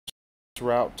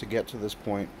hardest route to get to this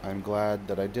point. I'm glad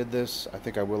that I did this. I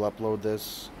think I will upload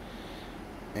this.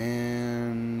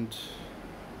 And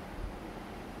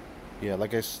yeah,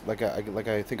 like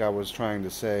I think I was trying to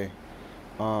say,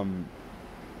 um,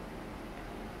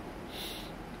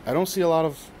 I don't see a lot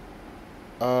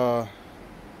of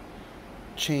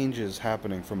changes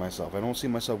happening for myself. I don't see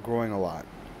myself growing a lot,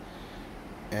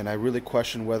 and I really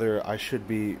question whether I should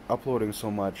be uploading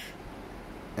so much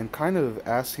and kind of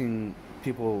asking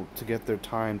people to get their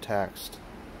time taxed.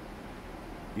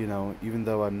 You know, even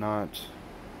though I'm not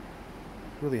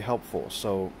really helpful.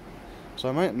 So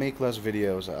I might make less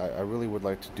videos. I really would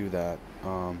like to do that.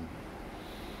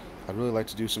 I'd really like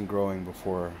to do some growing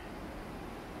before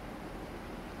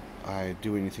I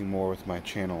do anything more with my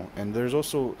channel. And there's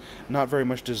also not very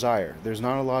much desire. There's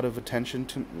not a lot of attention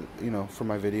to, for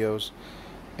my videos.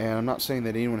 And I'm not saying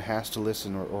that anyone has to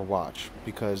listen or watch,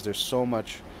 because there's so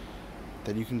much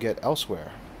that you can get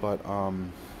elsewhere. But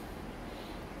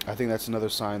I think that's another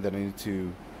sign that I need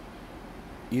to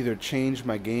either change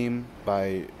my game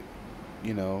by,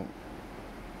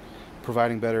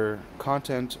 providing better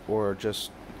content, or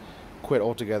just quit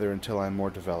altogether until I'm more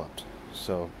developed.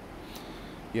 So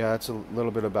yeah, that's a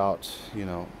little bit about,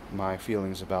 my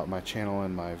feelings about my channel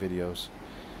and my videos.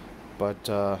 But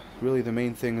really the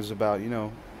main thing is about,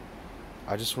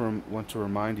 I just want to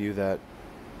remind you that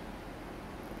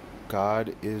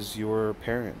God is your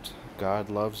parent. God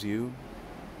loves you.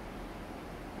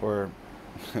 Or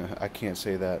I can't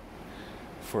say that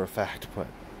for a fact, but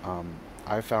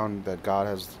I found that God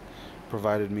has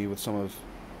provided me with some of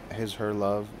her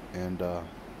love, and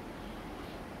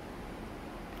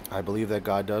I believe that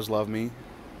God does love me.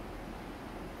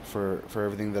 For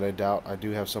everything that I doubt, I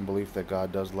do have some belief that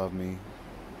God does love me.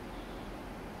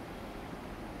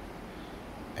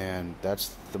 And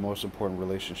that's the most important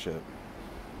relationship.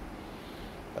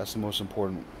 That's the most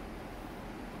important,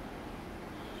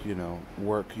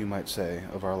 work, you might say,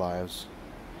 of our lives,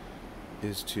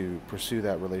 is to pursue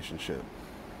that relationship.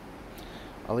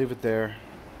 I'll leave it there.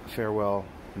 Farewell,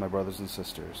 my brothers and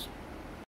sisters.